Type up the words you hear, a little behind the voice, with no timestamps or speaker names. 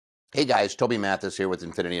Hey guys, Toby Mathis here with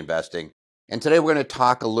Infinity Investing. And today we're going to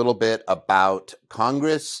talk a little bit about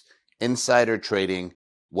Congress, insider trading,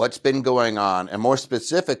 what's been going on, and more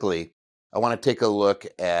specifically, I want to take a look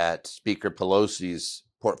at Speaker Pelosi's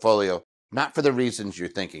portfolio, not for the reasons you're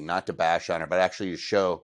thinking, not to bash on her, but actually to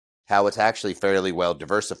show how it's actually fairly well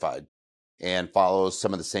diversified and follows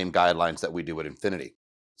some of the same guidelines that we do at Infinity.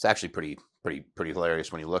 It's actually pretty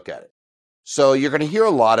hilarious when you look at it. So you're going to hear a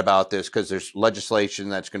lot about this because there's legislation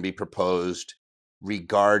that's going to be proposed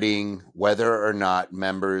regarding whether or not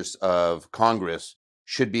members of Congress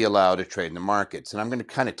should be allowed to trade in the markets. And I'm going to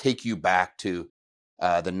kind of take you back to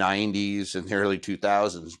the 90s and the early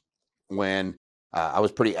 2000s when I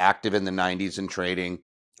was pretty active in the 90s in trading,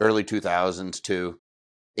 early 2000s too.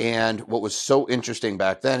 And what was so interesting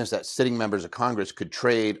back then is that sitting members of Congress could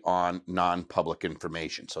trade on non-public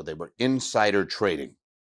information. So they were insider trading.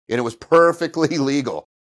 And it was perfectly legal.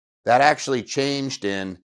 That actually changed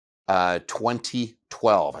in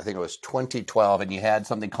 2012. I think it was 2012, and you had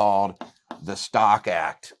something called the Stock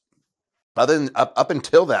Act. Up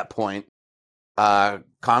until that point,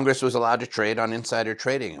 Congress was allowed to trade on insider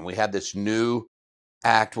trading, and we had this new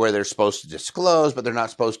act where they're supposed to disclose, but they're not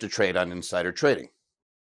supposed to trade on insider trading.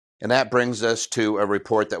 And that brings us to a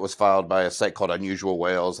report that was filed by a site called Unusual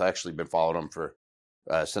Whales. I've actually been following them for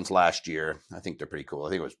since last year. I think they're pretty cool. I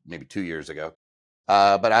think it was maybe 2 years ago.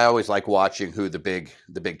 But I always like watching who the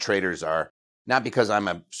big traders are, not because I'm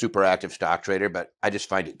a super active stock trader, but I just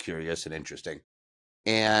find it curious and interesting.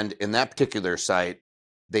 And in that particular site,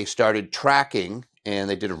 they started tracking, and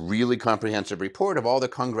they did a really comprehensive report of all the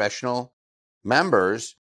congressional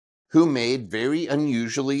members who made very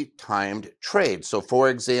unusually timed trades. So, for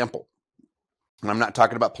example, and I'm not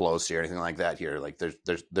talking about Pelosi or anything like that here. Like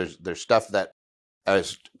there's stuff that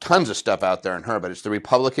there's tons of stuff out there on her, but it's the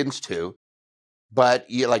Republicans too. But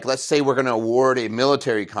let's say we're going to award a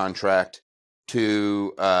military contract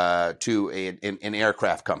to an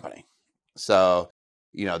aircraft company. So,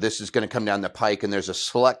 this is going to come down the pike, and there's a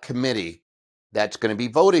select committee that's going to be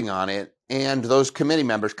voting on it, and those committee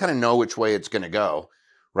members kind of know which way it's going to go,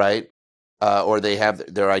 right? Or they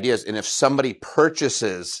have their ideas. And if somebody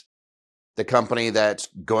purchases the company that's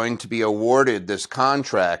going to be awarded this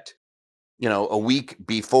contract, a week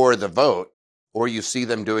before the vote, or you see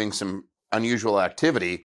them doing some unusual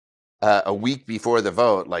activity a week before the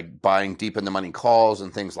vote, like buying deep in the money calls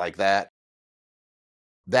and things like that,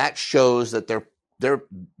 that shows that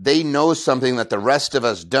they know something that the rest of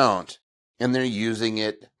us don't, and they're using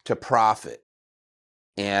it to profit.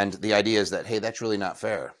 And the idea is that, hey, that's really not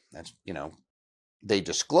fair. That's, they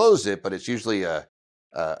disclose it, but it's usually a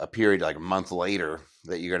period like a month later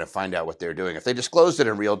that you're going to find out what they're doing. If they disclosed it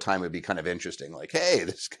in real time, it would be kind of interesting. Like, hey,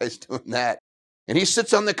 this guy's doing that, and he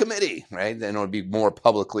sits on the committee, right? Then it would be more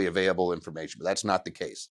publicly available information. But that's not the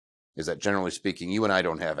case. Is that generally speaking, you and I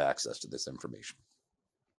don't have access to this information.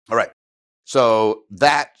 All right. So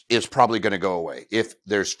that is probably going to go away. If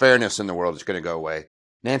there's fairness in the world, it's going to go away.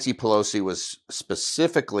 Nancy Pelosi was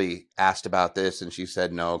specifically asked about this, and she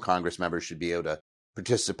said, no, Congress members should be able to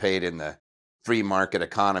participate in the free market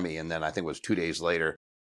economy. And then I think it was 2 days later,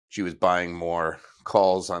 she was buying more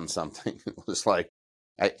calls on something. It was like,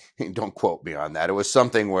 don't quote me on that. It was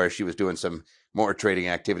something where she was doing some more trading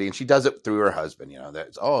activity, and she does it through her husband.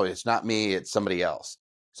 It's not me, it's somebody else.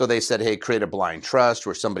 So they said, hey, create a blind trust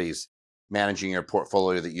where somebody's managing your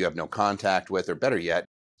portfolio that you have no contact with, or better yet,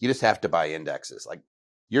 you just have to buy indexes. Like,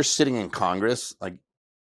 you're sitting in Congress, like,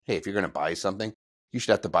 hey, if you're going to buy something, you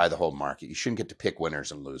should have to buy the whole market. You shouldn't get to pick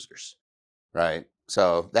winners and losers. Right.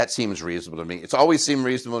 So that seems reasonable to me. It's always seemed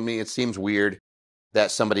reasonable to me. It seems weird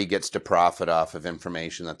that somebody gets to profit off of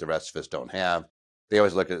information that the rest of us don't have. They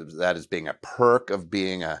always look at that as being a perk of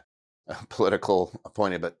being a political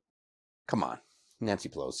appointed. But come on, Nancy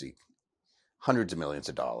Pelosi, hundreds of millions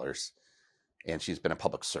of dollars, and she's been a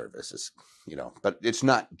public service, but it's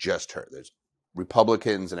not just her. There's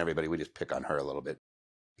Republicans and everybody. We just pick on her a little bit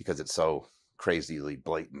because it's so crazily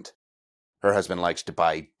blatant. Her husband likes to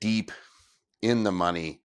buy deep in the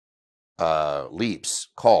money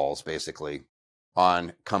calls, basically,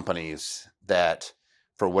 on companies that,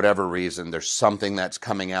 for whatever reason, there's something that's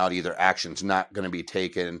coming out, either action's not going to be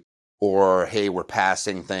taken, or, hey, we're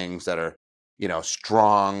passing things that are,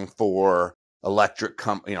 strong for electric,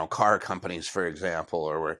 car companies, for example,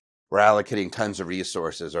 or we're allocating tons of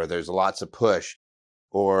resources, or there's lots of push,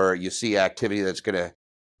 or you see activity that's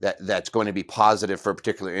going to be positive for a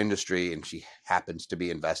particular industry, and she happens to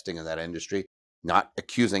be investing in that industry. Not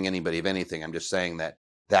accusing anybody of anything. I'm just saying that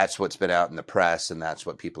that's what's been out in the press, and that's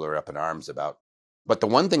what people are up in arms about. But the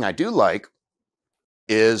one thing I do like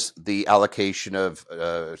is the allocation of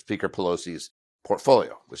Speaker Pelosi's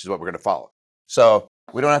portfolio, which is what we're going to follow. So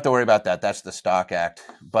we don't have to worry about that. That's the Stock Act.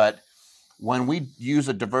 But when we use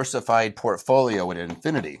a diversified portfolio at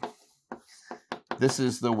Infinity, this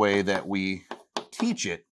is the way that we teach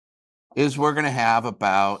it, is we're going to have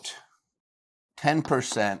about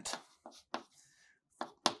 10%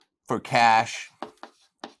 for cash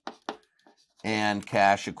and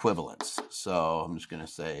cash equivalents. So I'm just going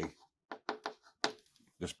to say,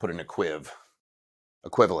 just put an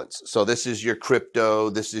equivalents. So this is your crypto,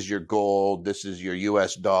 this is your gold, this is your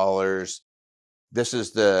US dollars, this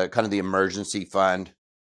is the kind of the emergency fund.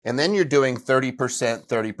 And then you're doing 30%,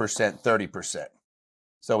 30%, 30%.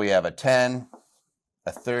 So we have a 10,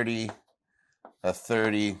 a 30, a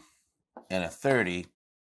 30, and a 30.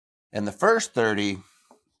 And the first 30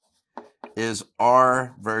 is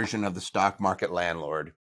our version of the stock market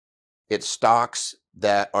landlord. It's stocks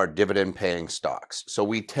that are dividend paying stocks. So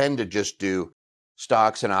we tend to just do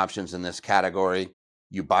stocks and options in this category.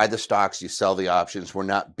 You buy the stocks, you sell the options. We're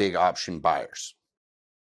not big option buyers.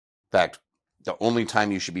 In fact, the only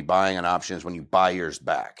time you should be buying an option is when you buy yours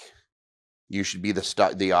back. You should be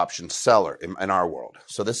the option seller in our world.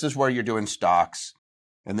 So this is where you're doing stocks,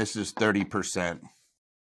 and this is 30%.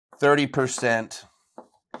 30%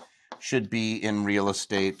 should be in real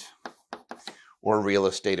estate or real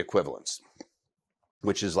estate equivalents,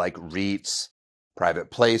 which is like REITs,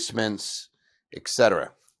 private placements,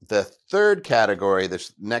 etc. The third category,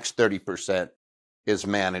 this next 30%, is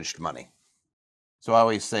managed money. So I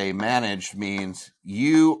always say managed means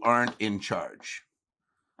you aren't in charge.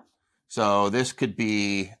 So this could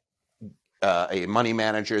be a money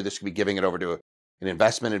manager. This could be giving it over to an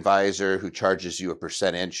investment advisor who charges you a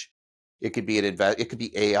percentage. It could be it could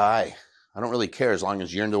be AI. I don't really care as long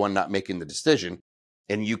as you're the one not making the decision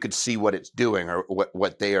and you could see what it's doing or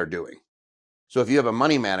what they are doing. So if you have a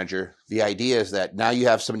money manager, the idea is that now you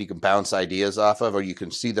have somebody you can bounce ideas off of, or you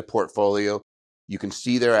can see the portfolio. You can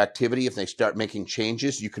see their activity. If they start making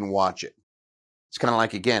changes, you can watch it. It's kind of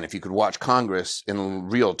like, again, if you could watch Congress in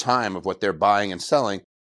real time of what they're buying and selling,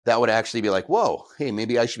 that would actually be like, whoa, hey,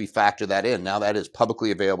 maybe I should factor that in. Now that is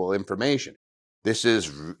publicly available information. This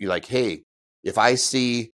is like, hey, if I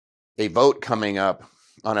see a vote coming up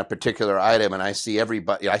on a particular item and I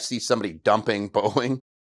see somebody dumping Boeing,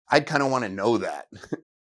 I'd kind of want to know that,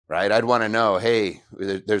 right? I'd want to know, hey,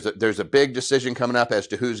 there's a big decision coming up as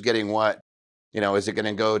to who's getting what. Is it going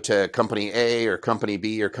to go to company A or company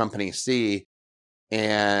B or company C?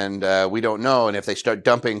 And we don't know. And if they start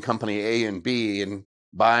dumping company A and B and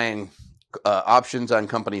buying options on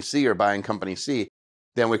company C or buying company C,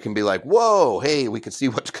 then we can be like, whoa, hey, we could see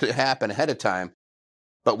what's going to happen ahead of time,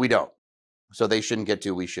 but we don't. So they shouldn't get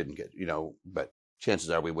to, we shouldn't get, but chances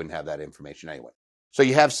are we wouldn't have that information anyway. So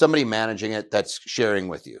you have somebody managing it that's sharing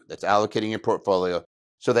with you, that's allocating your portfolio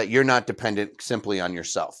so that you're not dependent simply on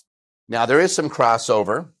yourself. Now, there is some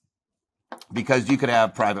crossover because you could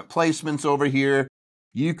have private placements over here.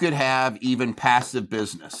 You could have even passive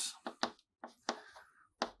business.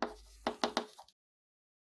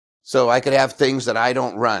 So I could have things that I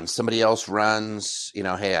don't run. Somebody else runs,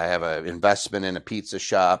 hey, I have an investment in a pizza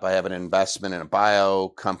shop. I have an investment in a bio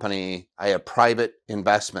company. I have private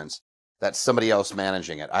investments. That's somebody else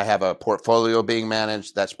managing it. I have a portfolio being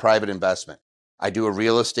managed. That's private investment. I do a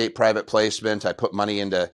real estate private placement. I put money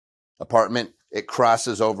into apartment. It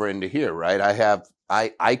crosses over into here, right?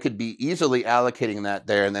 I could be easily allocating that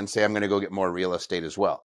there and then say, I'm going to go get more real estate as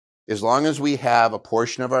well. As long as we have a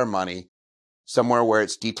portion of our money somewhere where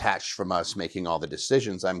it's detached from us making all the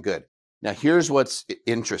decisions, I'm good. Now, here's what's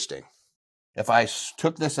interesting. If I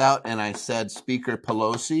took this out and I said Speaker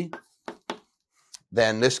Pelosi,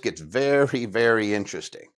 then this gets very, very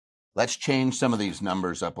interesting. Let's change some of these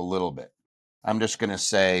numbers up a little bit. I'm just going to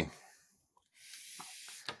say,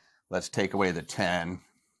 let's take away the 10.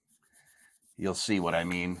 You'll see what I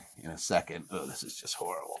mean in a second. Oh, this is just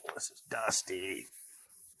horrible. This is dusty.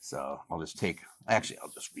 So I'll just redo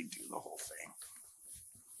the whole thing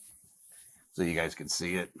so you guys can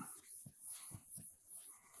see it.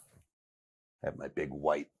 I have my big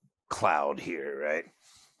white cloud here, right?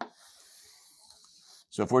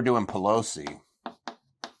 So if we're doing Pelosi,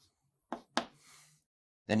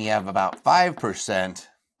 then you have about 5%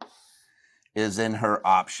 is in her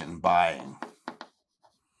option buying.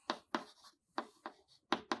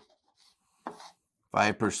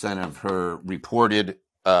 5% of her reported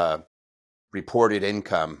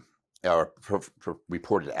income or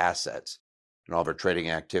reported assets and all of her trading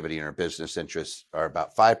activity and her business interests are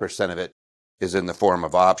about 5% of it is in the form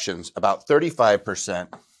of options. About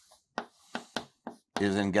 35%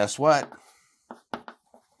 is in, guess what?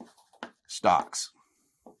 Stocks.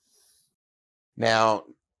 Now,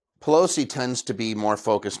 Pelosi tends to be more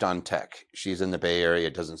focused on tech. She's in the Bay Area.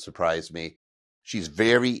 It doesn't surprise me. She's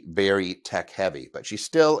very, very tech heavy, but she's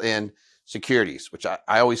still in securities, which I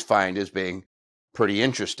always find as being pretty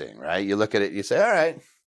interesting, right? You look at it, you say, all right,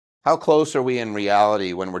 how close are we in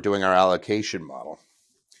reality when we're doing our allocation model?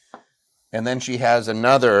 And then she has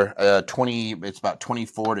another it's about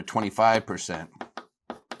 24 to 25%.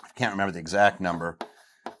 I can't remember the exact number.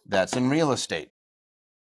 That's in real estate.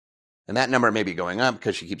 And that number may be going up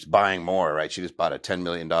because she keeps buying more, right? She just bought a $10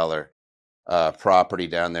 million property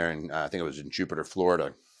down there, and I think it was in Jupiter,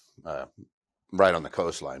 Florida, right on the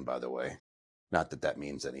coastline, by the way. Not that that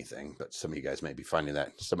means anything, but some of you guys may be finding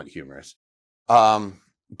that somewhat humorous.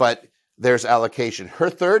 But there's allocation. Her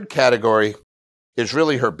third category is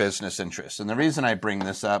really her business interests. And the reason I bring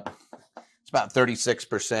this up, it's about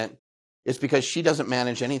 36%, is because she doesn't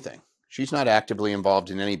manage anything. She's not actively involved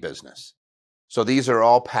in any business. So these are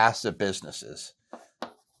all passive businesses.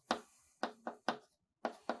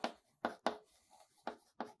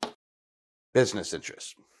 Business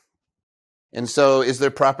interests. And so is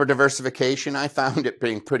there proper diversification? I found it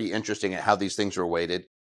being pretty interesting at how these things were weighted.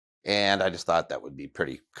 And I just thought that would be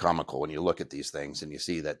pretty comical when you look at these things and you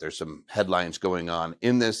see that there's some headlines going on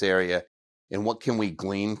in this area. And what can we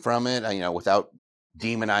glean from it? Without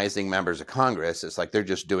demonizing members of Congress, it's like they're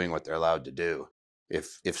just doing what they're allowed to do.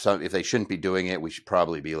 If they shouldn't be doing it, we should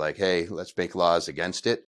probably be like, hey, let's make laws against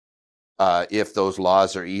it. If those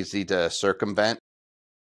laws are easy to circumvent,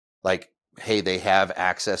 like, hey, they have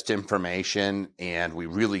access to information and we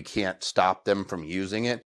really can't stop them from using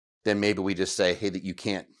it, then maybe we just say, hey, that you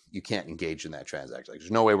can't engage in that transaction. Like,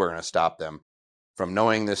 there's no way we're going to stop them from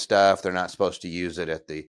knowing this stuff. They're not supposed to use it at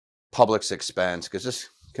the public's expense, because just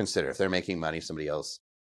consider, if they're making money, somebody else,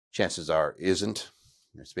 chances are, isn't.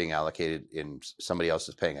 It's being allocated and somebody else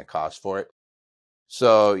is paying a cost for it.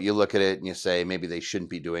 So you look at it and you say, maybe they shouldn't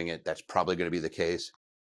be doing it. That's probably going to be the case.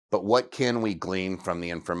 But what can we glean from the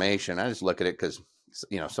information? I just look at it because,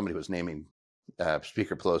 somebody was naming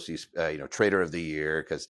Speaker Pelosi's, Trader of the Year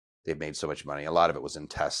because they've made so much money. A lot of it was in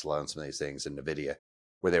Tesla and some of these things in NVIDIA,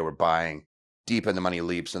 where they were buying deep in the money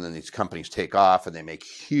leaps, and then these companies take off and they make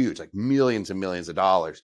huge, like millions and millions of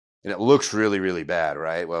dollars. And it looks really, really bad,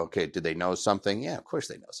 right? Well, okay, did they know something? Yeah, of course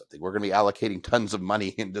they know something. We're going to be allocating tons of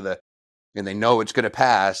money and they know it's going to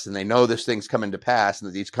pass, and they know this thing's coming to pass, and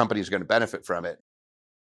that these companies are going to benefit from it.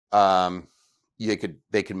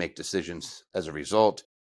 They could make decisions as a result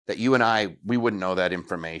that you and I, we wouldn't know that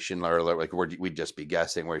information, or like we'd just be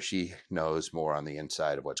guessing, where she knows more on the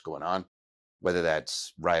inside of what's going on. Whether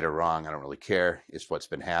that's right or wrong, I don't really care. It's what's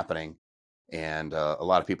been happening. And a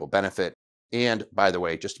lot of people benefit. And by the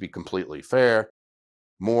way, just to be completely fair,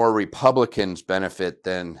 more Republicans benefit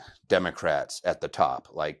than Democrats at the top.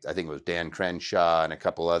 Like, I think it was Dan Crenshaw and a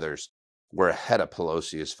couple others were ahead of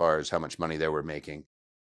Pelosi as far as how much money they were making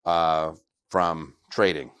from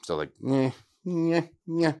trading. So like,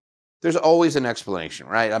 there's always an explanation,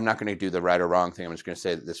 right? I'm not going to do the right or wrong thing. I'm just going to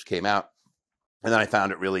say that this came out. And then I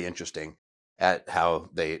found it really interesting at how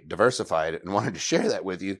they diversified it, and wanted to share that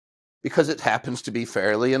with you because it happens to be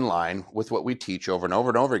fairly in line with what we teach over and over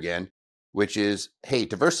and over again, which is, hey,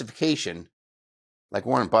 diversification, like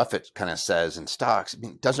Warren Buffett kind of says in stocks,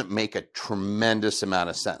 doesn't make a tremendous amount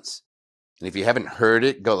of sense. And if you haven't heard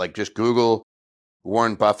it, just Google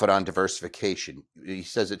Warren Buffett on diversification. He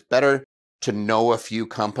says it's better to know a few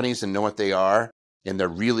companies and know what they are, and they're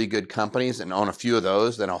really good companies, and own a few of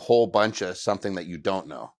those than a whole bunch of something that you don't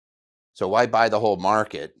know. So why buy the whole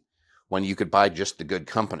market when you could buy just the good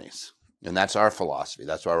companies? And that's our philosophy.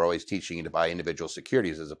 That's why we're always teaching you to buy individual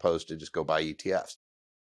securities as opposed to just go buy ETFs.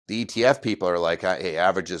 The ETF people are like, hey,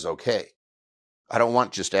 average is okay. I don't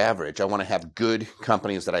want just average. I want to have good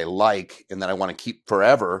companies that I like and that I want to keep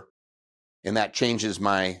forever. And that changes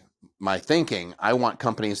my thinking. I want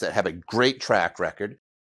companies that have a great track record,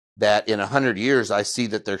 that in 100 years, I see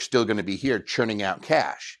that they're still going to be here churning out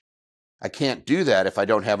cash. I can't do that if I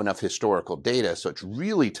don't have enough historical data. So it's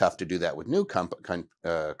really tough to do that with new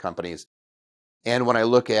companies. And when I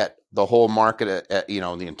look at the whole market,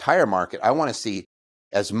 the entire market, I want to see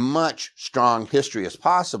as much strong history as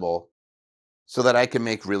possible so that I can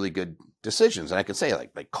make really good decisions. And I can say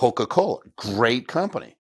like Coca-Cola, great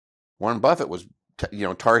company. Warren Buffett was,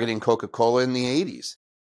 targeting Coca-Cola in the 80s.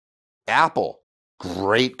 Apple,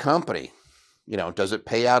 great company. Does it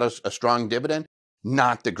pay out a strong dividend?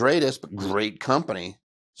 Not the greatest, but great company.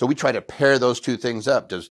 So we try to pair those two things up.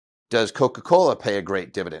 Does Coca-Cola pay a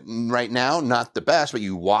great dividend? Right now, not the best, but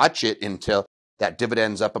you watch it until that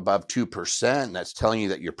dividend's up above 2%. And that's telling you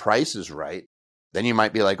that your price is right. Then you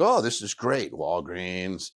might be like, oh, this is great.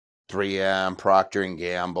 Walgreens, 3M, Procter &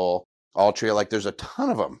 Gamble. Altria, like there's a ton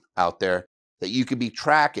of them out there that you could be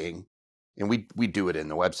tracking. And we do it in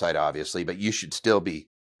the website, obviously, but you should still be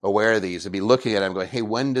aware of these and be looking at them going, hey,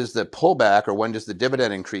 when does the pullback or when does the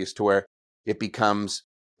dividend increase to where it becomes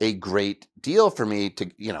a great deal for me to,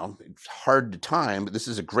 it's hard to time, but this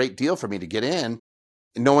is a great deal for me to get in,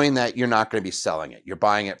 knowing that you're not going to be selling it. You're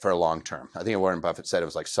buying it for a long term. I think Warren Buffett said it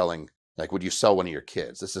was like selling, like, would you sell one of your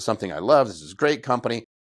kids? This is something I love. This is a great company.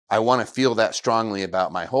 I want to feel that strongly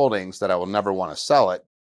about my holdings that I will never want to sell it,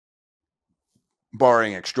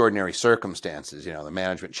 barring extraordinary circumstances. The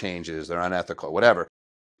management changes, they're unethical, whatever.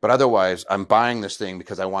 But otherwise, I'm buying this thing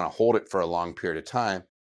because I want to hold it for a long period of time.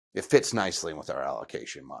 It fits nicely with our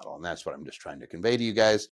allocation model. And that's what I'm just trying to convey to you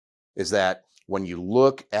guys, is that when you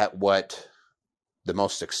look at what the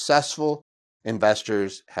most successful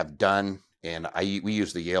investors have done, and we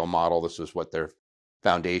use the Yale model. This was what their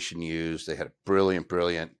foundation used. They had a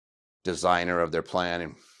brilliant designer of their plan,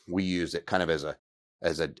 and we used it kind of as a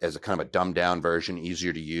kind of a dumbed down version,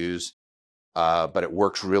 easier to use. But it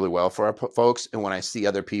works really well for our folks. And when I see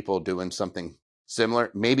other people doing something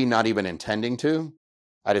similar, maybe not even intending to,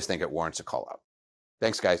 I just think it warrants a call out.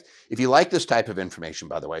 Thanks, guys. If you like this type of information,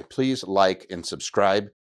 by the way, please like and subscribe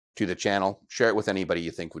to the channel. Share it with anybody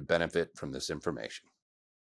you think would benefit from this information.